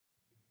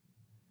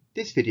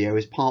This video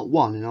is part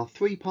 1 in our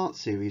 3-part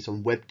series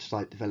on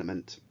website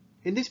development.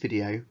 In this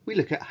video, we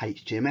look at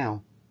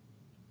HTML.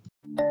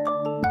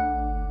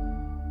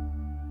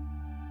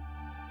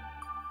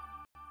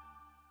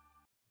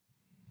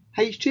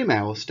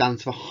 HTML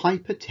stands for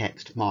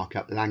Hypertext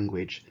Markup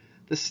Language,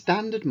 the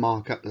standard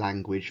markup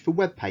language for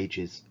web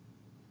pages.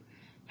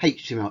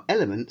 HTML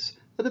elements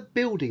are the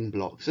building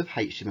blocks of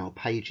HTML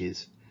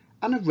pages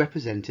and are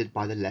represented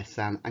by the less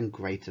than and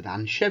greater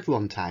than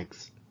chevron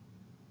tags.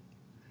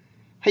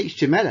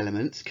 HTML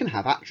elements can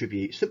have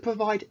attributes that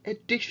provide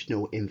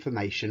additional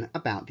information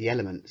about the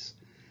elements.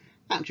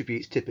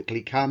 Attributes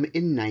typically come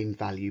in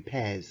name-value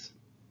pairs.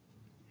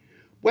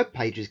 Web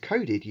pages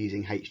coded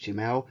using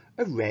HTML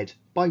are read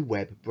by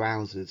web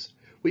browsers,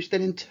 which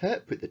then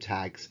interpret the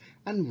tags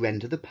and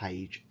render the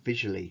page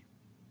visually.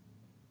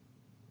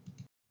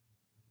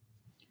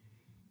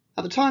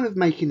 At the time of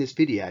making this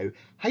video,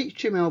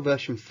 HTML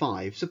version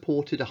 5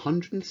 supported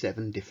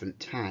 107 different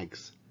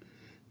tags.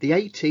 The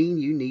 18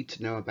 you need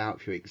to know about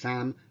for your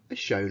exam are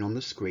shown on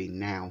the screen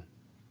now.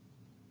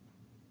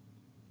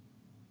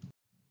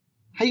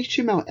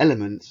 HTML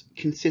elements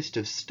consist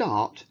of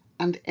start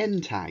and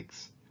end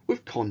tags,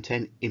 with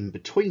content in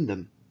between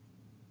them.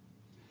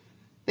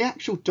 The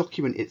actual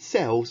document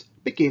itself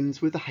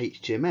begins with the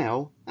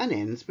HTML and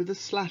ends with a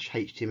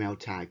 /HTML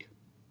tag.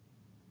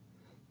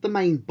 The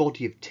main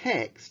body of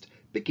text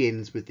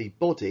begins with the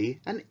body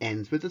and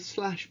ends with a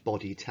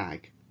 /body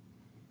tag.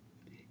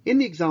 In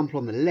the example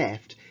on the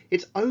left,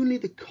 it's only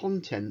the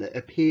content that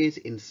appears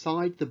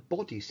inside the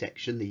body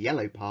section, the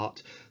yellow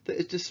part, that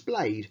is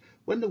displayed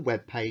when the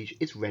web page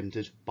is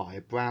rendered by a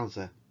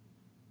browser.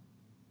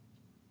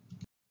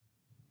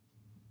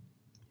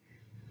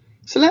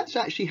 So let's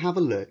actually have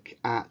a look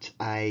at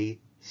a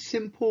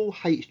simple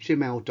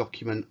HTML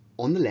document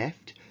on the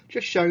left,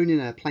 just shown in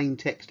a plain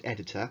text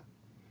editor,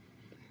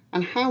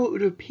 and how it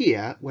would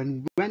appear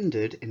when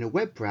rendered in a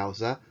web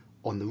browser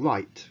on the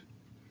right.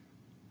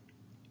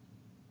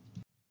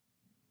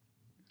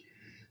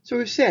 So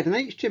we've said an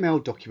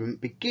HTML document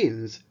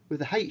begins with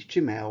the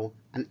HTML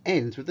and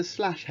ends with the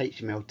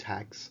 /HTML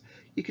tags.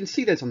 You can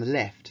see those on the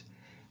left.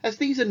 As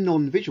these are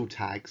non-visual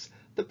tags,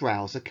 the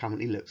browser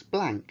currently looks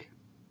blank.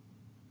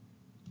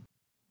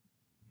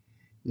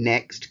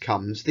 Next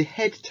comes the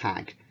head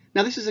tag.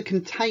 Now this is a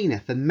container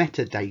for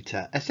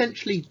metadata,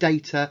 essentially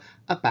data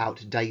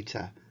about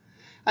data.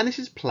 And this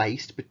is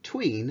placed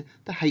between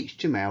the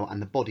HTML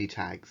and the body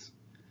tags.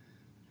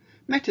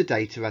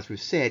 Metadata, as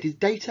we've said, is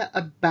data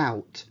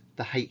about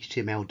the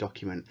HTML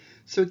document.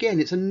 So again,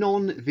 it's a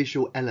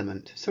non-visual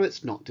element, so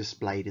it's not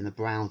displayed in the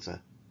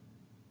browser.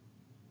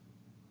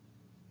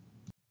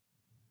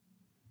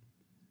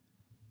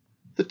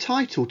 The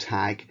title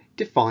tag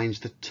defines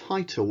the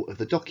title of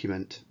the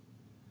document.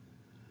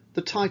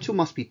 The title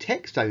must be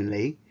text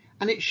only,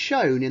 and it's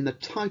shown in the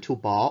title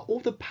bar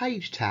or the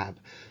page tab.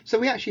 So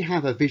we actually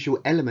have a visual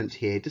element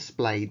here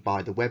displayed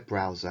by the web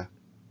browser.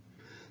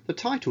 The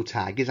title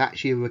tag is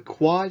actually a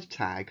required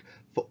tag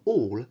for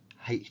all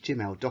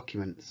HTML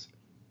documents.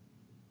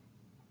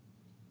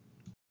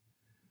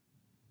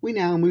 We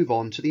now move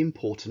on to the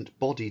important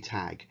body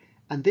tag,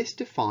 and this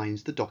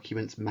defines the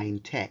document's main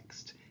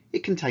text.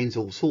 It contains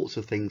all sorts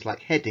of things like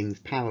headings,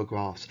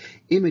 paragraphs,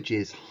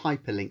 images,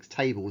 hyperlinks,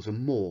 tables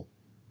and more.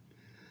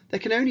 There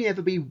can only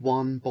ever be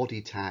one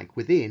body tag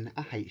within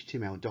a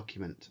HTML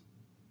document.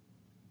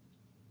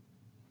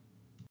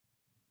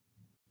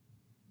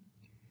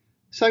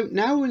 So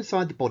now we're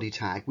inside the body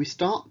tag, we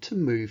start to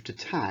move to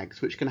tags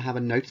which can have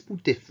a noticeable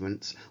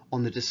difference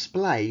on the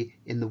display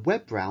in the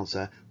web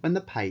browser when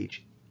the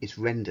page is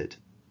rendered.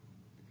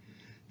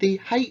 The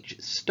H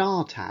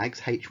star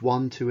tags,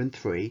 H1, 2 and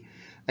 3,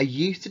 are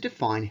used to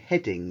define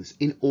headings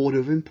in order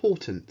of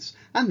importance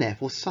and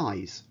therefore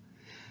size.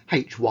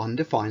 H1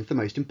 defines the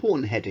most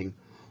important heading,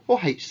 or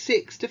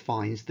H6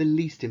 defines the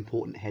least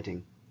important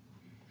heading.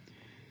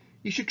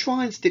 You should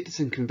try and stick to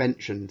some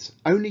conventions.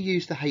 Only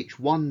use the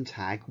H1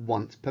 tag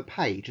once per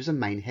page as a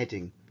main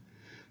heading.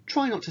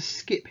 Try not to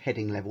skip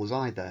heading levels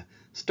either.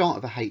 Start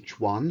with a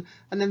H1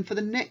 and then for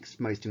the next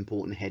most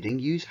important heading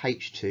use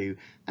H2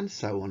 and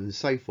so on and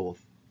so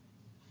forth.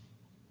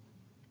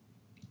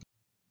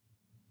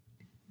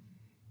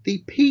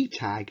 The P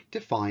tag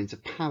defines a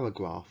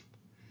paragraph.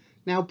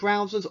 Now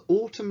browsers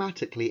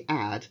automatically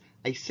add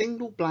a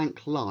single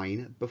blank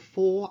line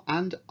before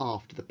and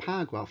after the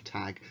paragraph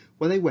tag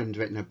when they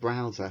render it in a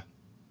browser.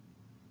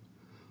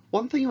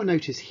 One thing you'll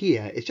notice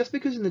here is just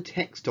because in the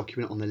text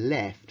document on the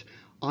left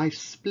I've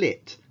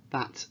split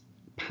that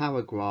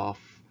paragraph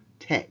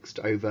text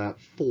over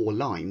 4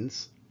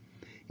 lines,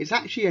 it's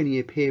actually only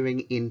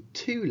appearing in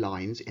 2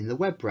 lines in the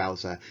web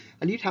browser,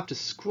 and you'd have to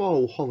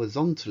scroll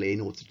horizontally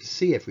in order to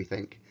see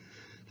everything.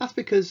 That's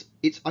because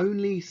it's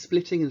only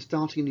splitting and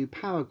starting a new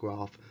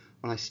paragraph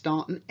when I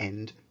start and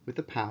end with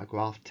the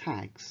paragraph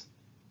tags.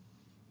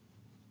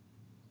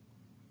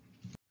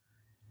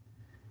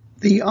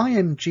 The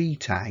IMG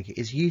tag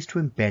is used to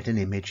embed an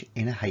image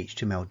in a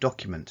HTML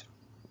document.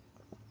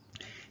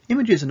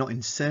 Images are not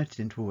inserted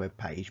into a web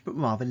page, but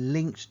rather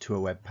linked to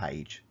a web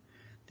page.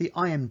 the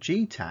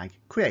IMG tag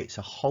creates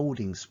a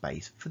holding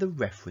space for the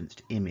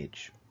referenced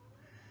image.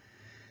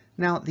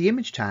 Now, the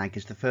image tag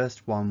is the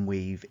first one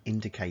we've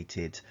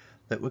indicated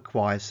that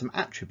requires some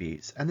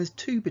attributes, and there's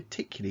two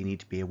particularly you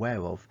need to be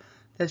aware of.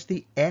 There's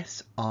the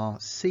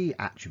src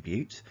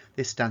attribute.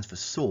 This stands for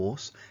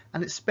source,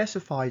 and it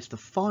specifies the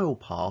file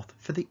path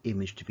for the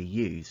image to be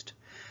used.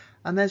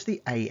 And there's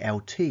the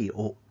alt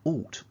or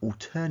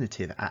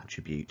alternative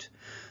attribute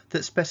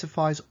that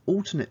specifies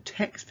alternate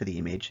text for the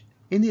image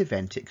in the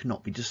event it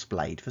cannot be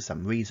displayed for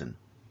some reason.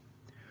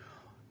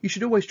 You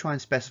should always try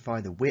and specify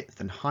the width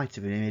and height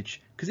of an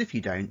image, because if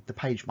you don't, the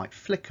page might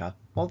flicker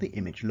while the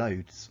image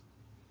loads.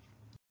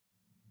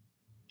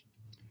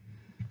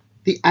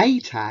 The A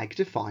tag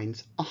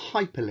defines a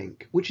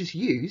hyperlink, which is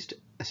used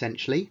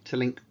essentially to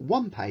link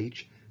one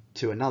page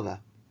to another.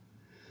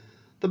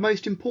 The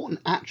most important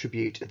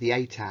attribute of the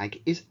A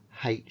tag is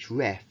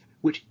href,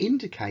 which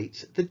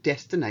indicates the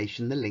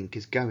destination the link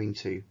is going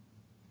to.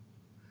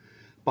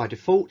 By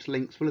default,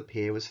 links will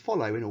appear as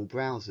follow in all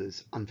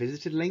browsers: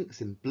 unvisited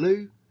links in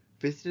blue,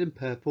 visited in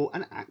purple,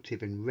 and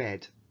active in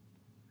red.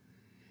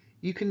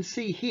 You can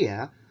see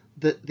here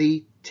that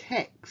the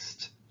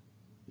text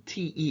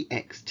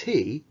text,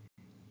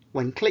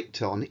 when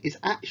clicked on, is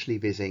actually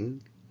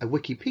visiting a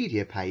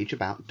Wikipedia page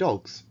about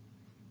dogs.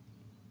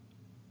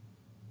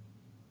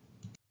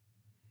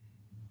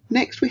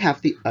 Next we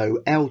have the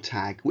OL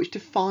tag, which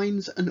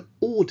defines an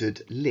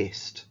ordered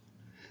list.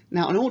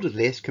 Now, an ordered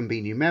list can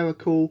be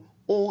numerical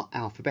or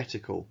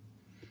alphabetical.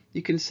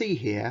 You can see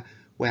here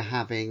we're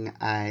having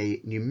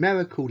a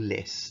numerical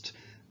list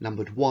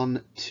numbered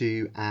 1,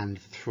 2 and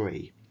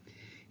 3.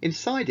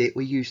 Inside it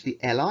we use the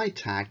LI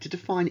tag to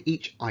define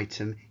each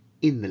item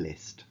in the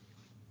list.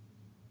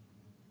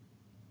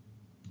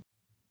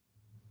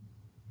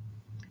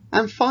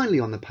 And finally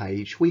on the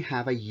page we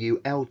have a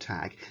UL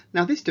tag.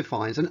 Now this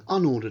defines an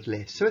unordered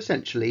list, so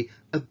essentially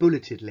a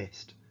bulleted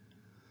list.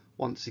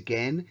 Once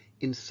again,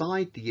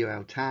 inside the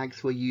UL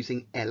tags we're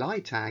using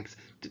LI tags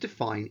to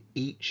define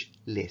each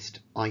list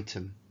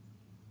item.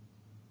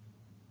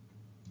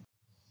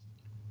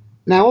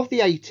 Now, of the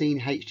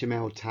 18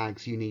 HTML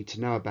tags you need to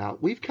know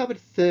about, we've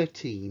covered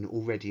 13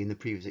 already in the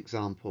previous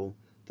example.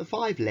 The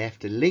 5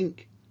 left are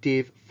link,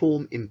 div,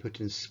 form,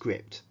 input and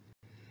script.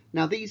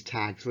 Now these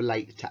tags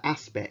relate to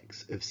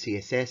aspects of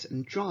CSS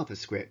and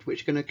JavaScript,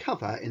 which we're going to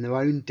cover in their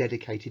own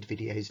dedicated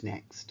videos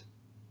next.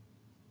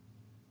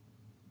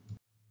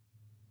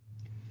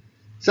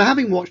 So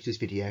having watched this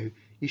video,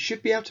 you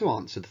should be able to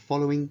answer the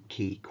following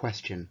key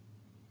question.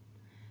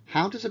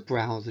 How does a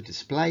browser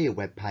display a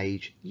web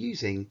page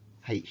using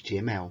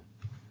HTML?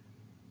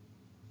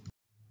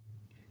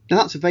 Now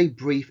that's a very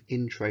brief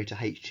intro to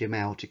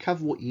HTML to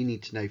cover what you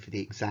need to know for the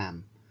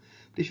exam.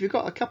 But if you've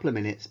got a couple of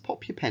minutes,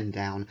 pop your pen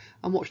down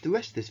and watch the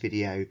rest of this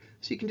video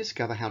so you can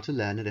discover how to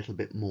learn a little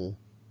bit more.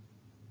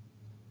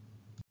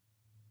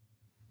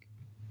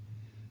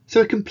 So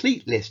a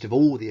complete list of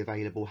all the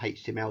available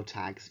HTML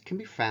tags can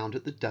be found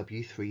at the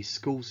W3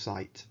 School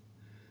site.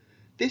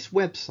 This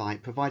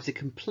website provides a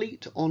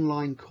complete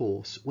online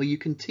course where you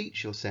can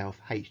teach yourself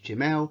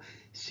HTML,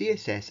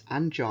 CSS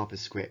and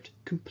JavaScript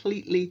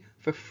completely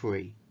for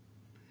free.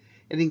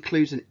 It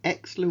includes an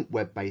excellent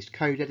web-based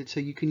code editor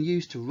you can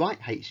use to write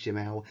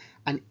HTML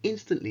and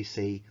instantly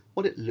see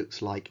what it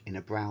looks like in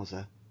a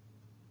browser.